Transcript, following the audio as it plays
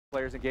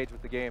players engage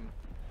with the game.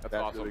 That's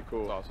awesome. Really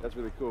cool. That's awesome. That's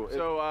really cool.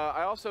 So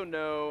I also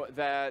know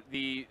that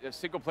the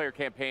single-player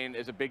campaign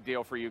is a big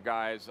deal for you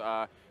guys.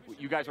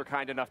 You guys were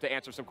kind enough to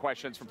answer some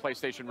questions from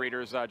PlayStation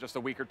readers just a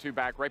week or two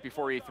back, right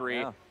before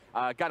E3.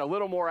 Yeah. Got a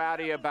little more out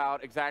of you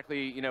about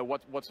exactly,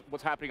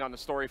 what's happening on the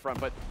story front.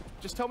 But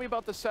just tell me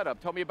about the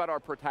setup. Tell me about our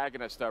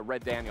protagonist,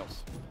 Red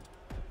Daniels.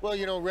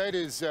 Well, Red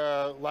is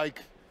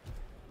like,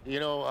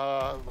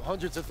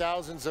 hundreds of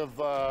thousands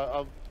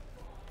of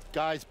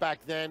guys back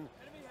then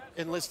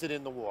enlisted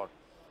in the war,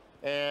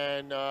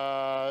 and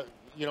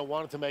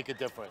wanted to make a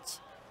difference,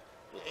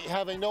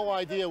 having no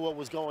idea what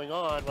was going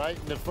on. Right,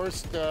 and the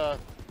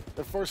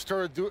first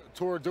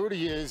tour of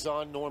duty is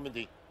on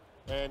Normandy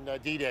and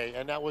D-Day,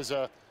 and that was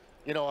a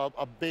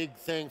big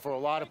thing for a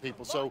lot of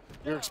people. So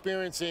you're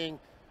experiencing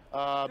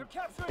a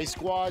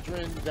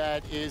squadron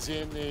that is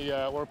in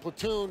the or a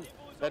platoon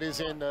that is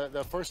in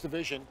the 1st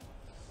Division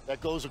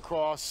that goes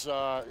across.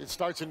 It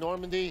starts in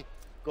Normandy,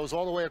 goes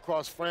all the way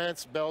across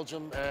France,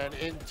 Belgium, and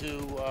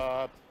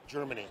into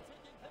Germany.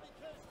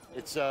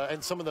 It's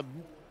and some of the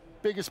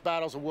biggest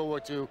battles of World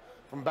War II,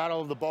 from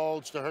Battle of the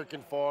Bulge to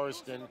Hürtgen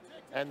Forest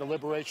and the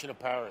liberation of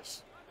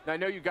Paris. Now, I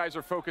know you guys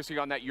are focusing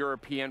on that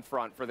European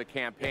front for the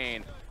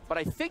campaign, but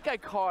I think I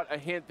caught a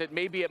hint that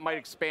maybe it might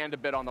expand a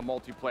bit on the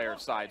multiplayer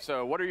side.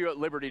 So what are you at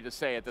liberty to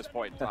say at this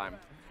point in time?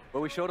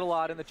 Well, we showed a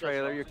lot in the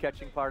trailer. You're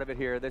catching part of it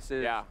here. This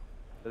is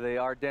the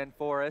Ardennes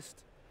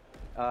Forest,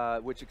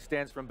 which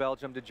extends from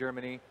Belgium to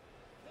Germany.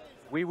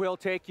 We will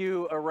take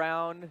you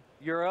around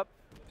Europe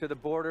to the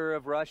border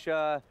of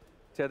Russia,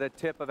 to the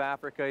tip of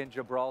Africa in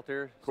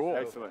Gibraltar. Cool. So,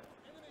 excellent.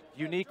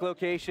 Unique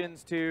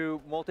locations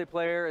to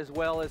multiplayer, as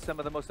well as some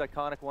of the most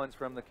iconic ones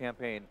from the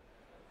campaign.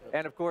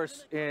 And of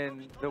course,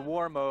 in the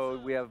war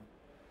mode, we have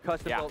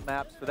custom-built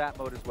maps for that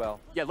mode as well.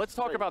 Yeah, let's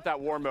talk about that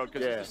war mode,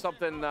 because this is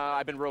something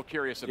I've been real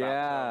curious about.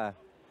 Yeah,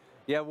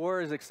 yeah,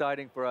 war is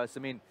exciting for us. I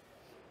mean,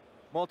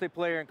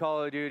 multiplayer in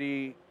Call of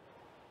Duty,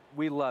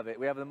 we love it.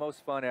 We have the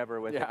most fun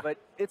ever with it. But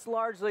it's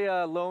largely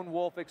a lone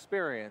wolf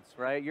experience,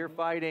 right? You're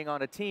fighting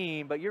on a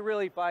team, but you're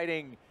really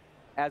fighting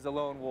as a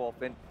lone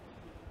wolf. And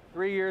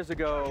 3 years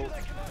ago,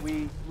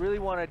 we really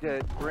wanted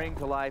to bring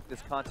to life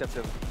this concept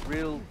of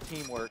real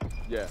teamwork.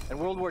 Yeah. And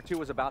World War II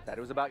was about that.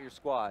 It was about your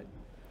squad.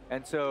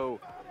 And so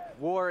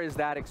war is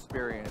that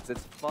experience.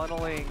 It's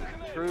funneling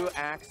true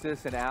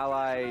Axis and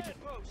Allied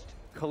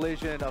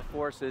collision of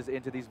forces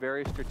into these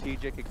very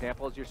strategic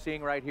examples. You're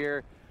seeing right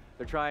here,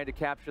 they're trying to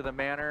capture the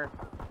manor.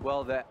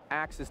 Well, the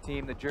Axis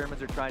team, the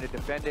Germans, are trying to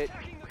defend it.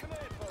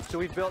 So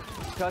we've built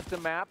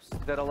custom maps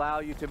that allow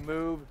you to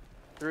move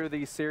through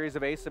these series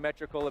of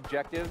asymmetrical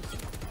objectives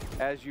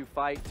as you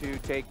fight to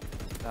take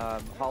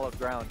hollow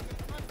ground.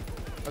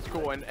 That's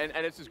cool, and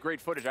this is great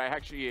footage. I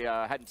actually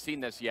hadn't seen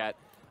this yet,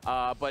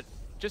 but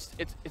just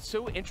it's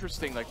so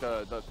interesting, like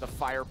the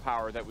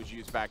firepower that was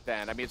used back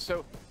then. I mean, it's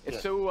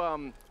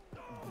so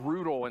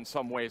brutal in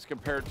some ways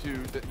compared to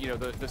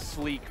the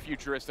sleek,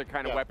 futuristic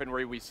kind of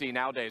weaponry we see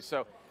nowadays.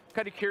 So,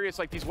 kind of curious,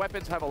 like these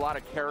weapons have a lot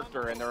of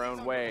character in their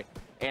own way.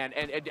 And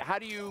how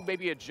do you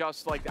maybe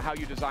adjust like how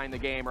you design the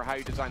game or how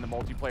you design the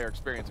multiplayer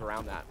experience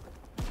around that?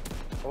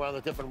 Around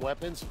the different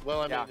weapons?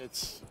 Well, I mean,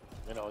 it's,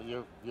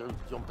 you're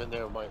jumping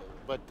there, but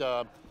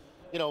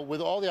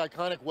with all the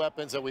iconic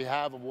weapons that we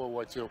have in World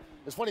War II,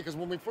 it's funny because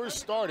when we first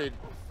started,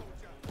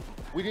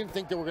 we didn't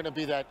think there were going to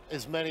be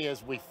as many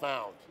as we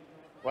found,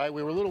 right?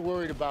 We were a little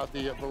worried about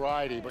the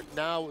variety, but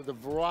now the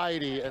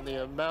variety and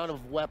the amount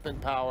of weapon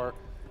power,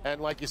 and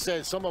like you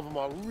said, some of them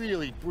are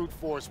really brute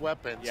force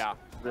weapons. Yeah.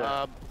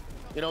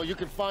 You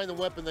can find the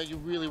weapon that you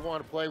really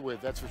want to play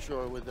with, that's for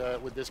sure,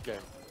 with this game.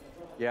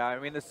 Yeah, I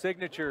mean, the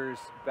signatures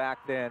back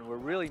then were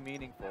really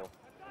meaningful.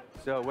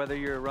 So whether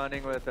you're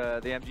running with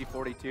the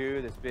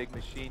MG42, this big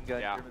machine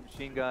gun, German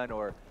machine gun,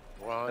 or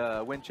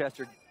the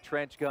Winchester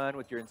trench gun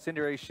with your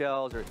incendiary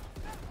shells, or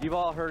you've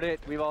all heard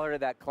it, we've all heard of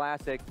that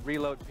classic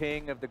reload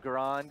ping of the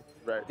Garand.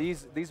 Right.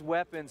 These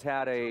weapons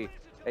had a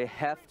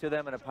heft to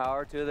them and a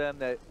power to them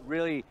that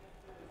really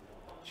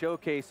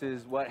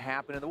showcases what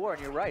happened in the war.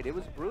 And you're right, it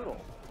was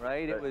brutal,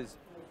 right? It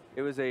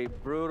was a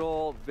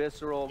brutal,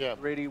 visceral,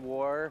 gritty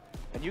war,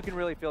 and you can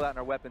really feel that in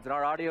our weapons. And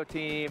our audio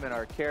team and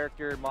our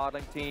character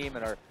modeling team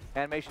and our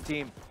animation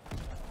team,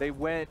 they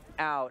went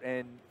out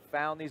and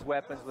found these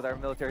weapons with our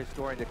military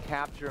historian to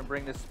capture and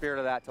bring the spirit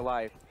of that to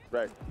life.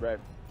 Right.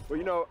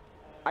 Well,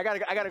 I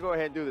gotta go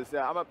ahead and do this.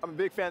 I'm a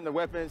big fan of the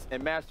weapons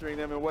and mastering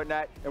them and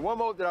whatnot. And one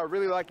mode that I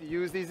really like to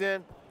use these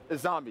in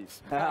is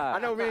zombies. I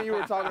know me and you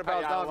were talking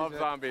about zombies. I love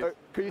zombies.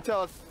 Could you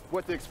tell us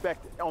what to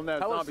expect on that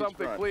Tell zombies us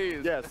something, front?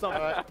 please. Yeah,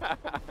 something.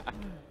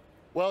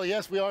 Well,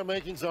 yes, we are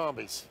making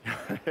zombies.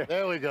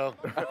 There we go.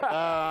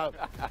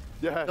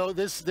 No,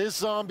 this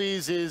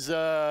zombies is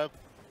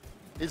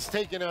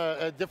taking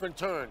a different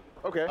turn.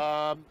 Okay.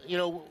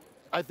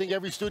 I think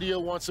every studio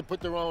wants to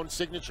put their own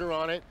signature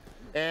on it,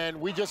 and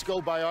we just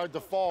go by our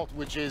default,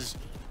 which is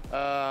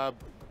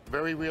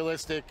very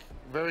realistic,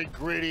 very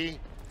gritty.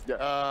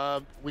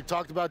 We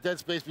talked about Dead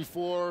Space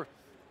before.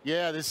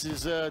 Yeah, this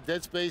is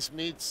Dead Space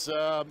meets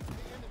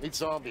Meet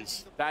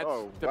zombies. That's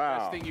the wow.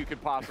 best thing you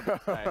could possibly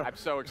say. I'm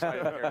so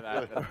excited to hear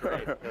that. That's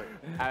great.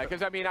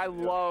 Because I mean, I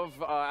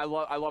love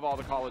all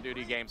the Call of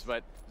Duty games,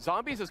 but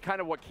zombies is kind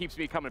of what keeps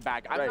me coming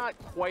back. I'm not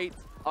quite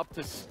up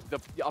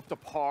to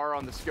par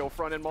on the skill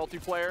front in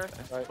multiplayer,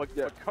 but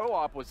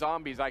co-op with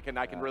zombies, I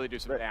can really do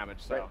some damage.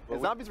 So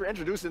zombies were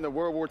introduced in the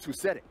World War II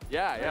setting.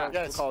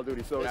 Yes. Call of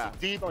Duty. So it's a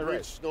deep,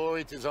 rich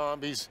story to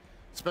zombies.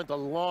 Spent a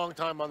long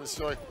time on the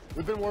story.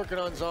 We've been working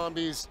on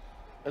zombies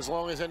as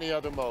long as any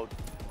other mode.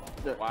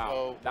 Wow,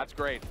 so, that's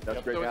great. So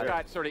it's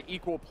got sort of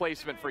equal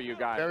placement for you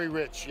guys. Very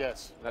rich,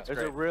 yes. That's There's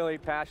great. a really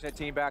passionate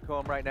team back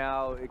home right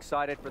now,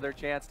 excited for their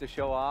chance to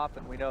show off,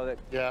 and we know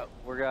that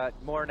we've got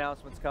more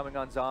announcements coming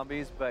on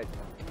zombies. But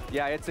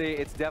yeah,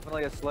 it's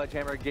definitely a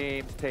Sledgehammer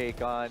Games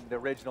take on the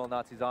original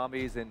Nazi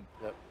zombies and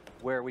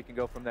where we can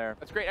go from there.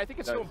 That's great. I think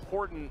it's so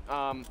important.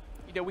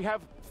 You know, we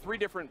have 3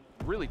 different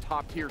really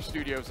top-tier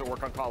studios that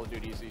work on Call of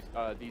Duty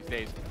these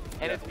days,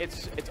 and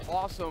it's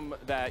awesome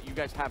that you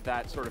guys have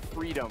that sort of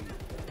freedom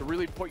to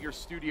really put your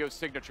studio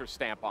signature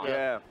stamp on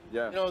it.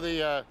 You know,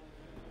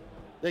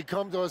 they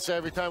come to us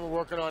every time we're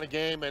working on a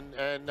game, and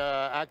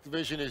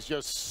Activision is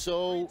just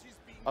so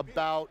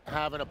about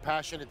having a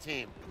passionate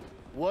team.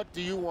 What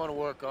do you want to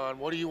work on?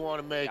 What do you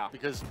want to make?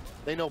 Because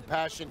they know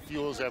passion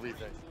fuels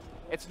everything.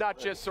 It's not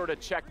just sort of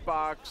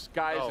checkbox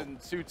guys in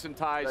suits and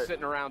ties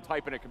sitting around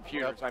typing at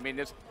computers. I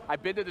mean,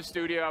 I've been to the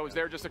studio. I was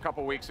there just a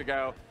couple weeks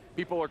ago.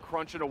 People are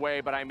crunching away,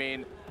 but I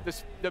mean,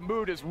 the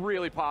mood is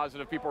really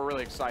positive. People are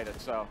really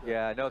excited. So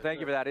yeah, no, thank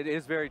you for that. It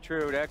is very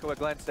true. To echo what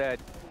Glenn said,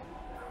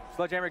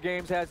 Sledgehammer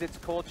Games has its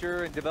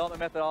culture and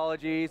development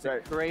methodologies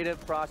and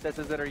creative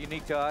processes that are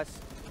unique to us,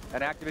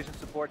 and Activision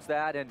supports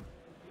that, and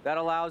that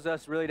allows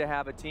us really to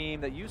have a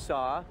team that you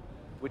saw,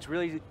 which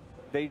really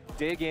they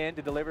dig in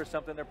to deliver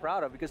something they're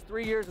proud of, because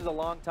 3 years is a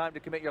long time to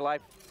commit your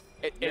life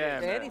to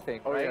anything,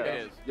 right?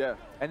 It is.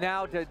 And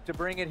now to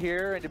bring it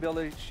here and to be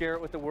able to share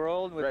it with the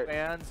world, with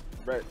fans.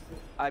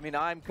 I mean,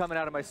 I'm coming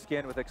out of my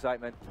skin with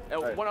excitement.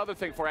 One other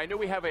thing for you. I know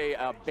we have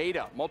a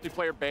beta,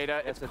 multiplayer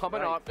beta. It's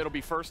coming up. It'll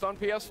be first on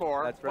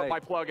PS4. That's right. Put my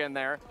plug in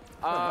there.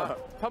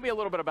 Tell me a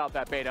little bit about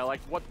that beta.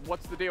 Like,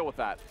 what's the deal with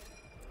that?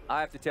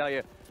 I have to tell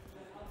you,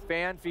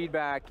 fan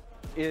feedback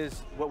is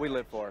what we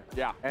live for.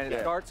 And it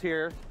starts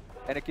here,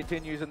 and it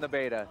continues in the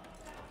beta.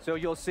 So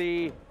you'll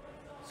see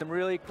some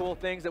really cool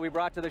things that we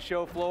brought to the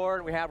show floor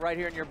and we have right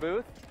here in your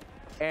booth,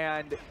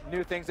 and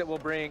new things that we'll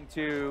bring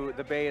to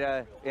the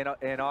beta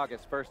in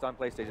August, first on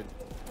PlayStation.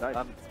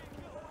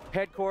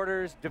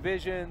 Headquarters,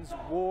 divisions,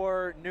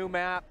 war, new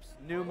maps,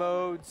 new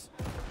modes.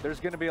 There's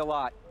going to be a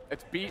lot.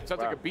 Sounds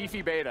like a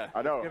beefy beta.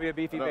 I know. It's going to be a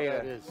beefy beta.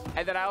 It is.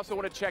 And then I also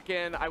want to check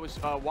in. I was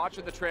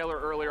watching the trailer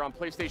earlier on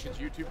PlayStation's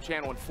YouTube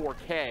channel in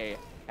 4K,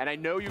 and I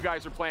know you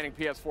guys are planning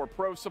PS4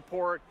 Pro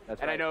support.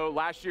 That's and right. I know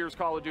last year's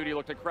Call of Duty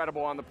looked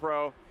incredible on the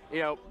Pro. You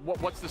know,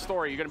 what's the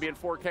story? Are you going to be in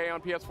 4K on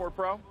PS4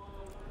 Pro?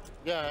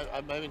 Yeah, I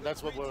mean,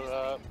 that's what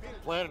we're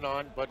planning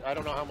on, but I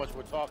don't know how much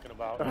we're talking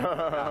about.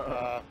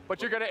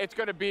 But it's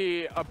going to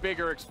be a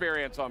bigger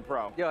experience on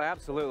Pro. Yeah,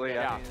 absolutely.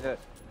 I mean,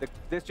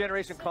 this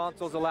generation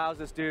consoles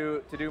allows us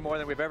to do more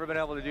than we've ever been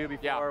able to do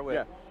before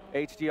with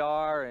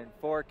HDR and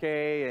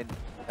 4K,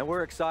 and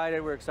we're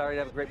excited. We're excited to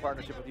have a great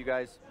partnership with you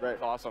guys.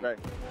 Awesome.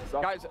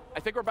 Guys, I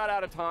think we're about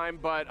out of time,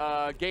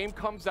 but game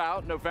comes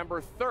out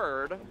November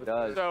 3rd. It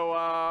does.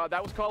 So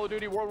that was Call of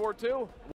Duty World War II.